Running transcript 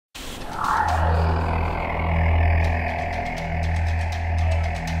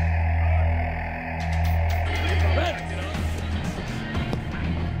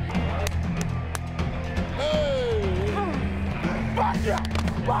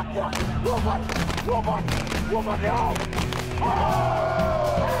Throws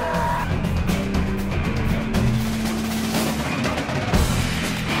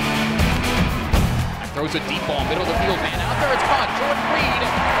a deep ball, middle of the field, man out there, it's caught. Jordan Reed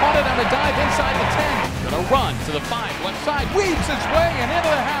caught it on a dive inside the 10. Gonna run to the 5, left side, weaves his way and into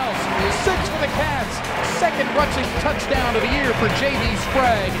the house. 6 for the Cats. Second rushing touchdown of the year for J.D.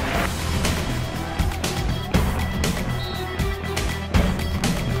 Sprague.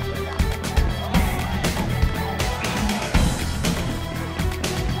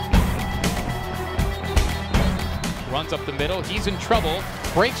 Runs up the middle, he's in trouble,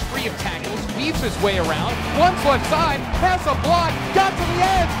 breaks free of tackles, weaves his way around, runs left side, has a block, got to the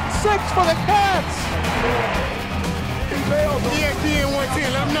edge, 6 for the Cats! ESPN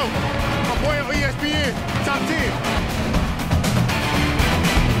 110, let them know. My boy on ESPN, top 10.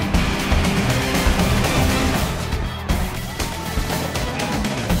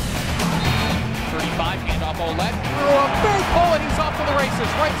 35, handoff Olette, through a big hole and he's off to the races,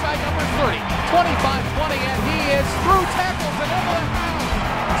 right side number 30, 25-20, and he is through tackles and over the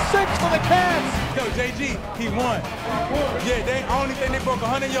house. 6 for the Cats. Yo, JG, he won. Yeah, I only think they broke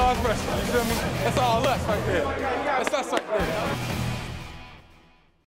 100 yards rushing. You feel me? That's all us right there. That's us right there.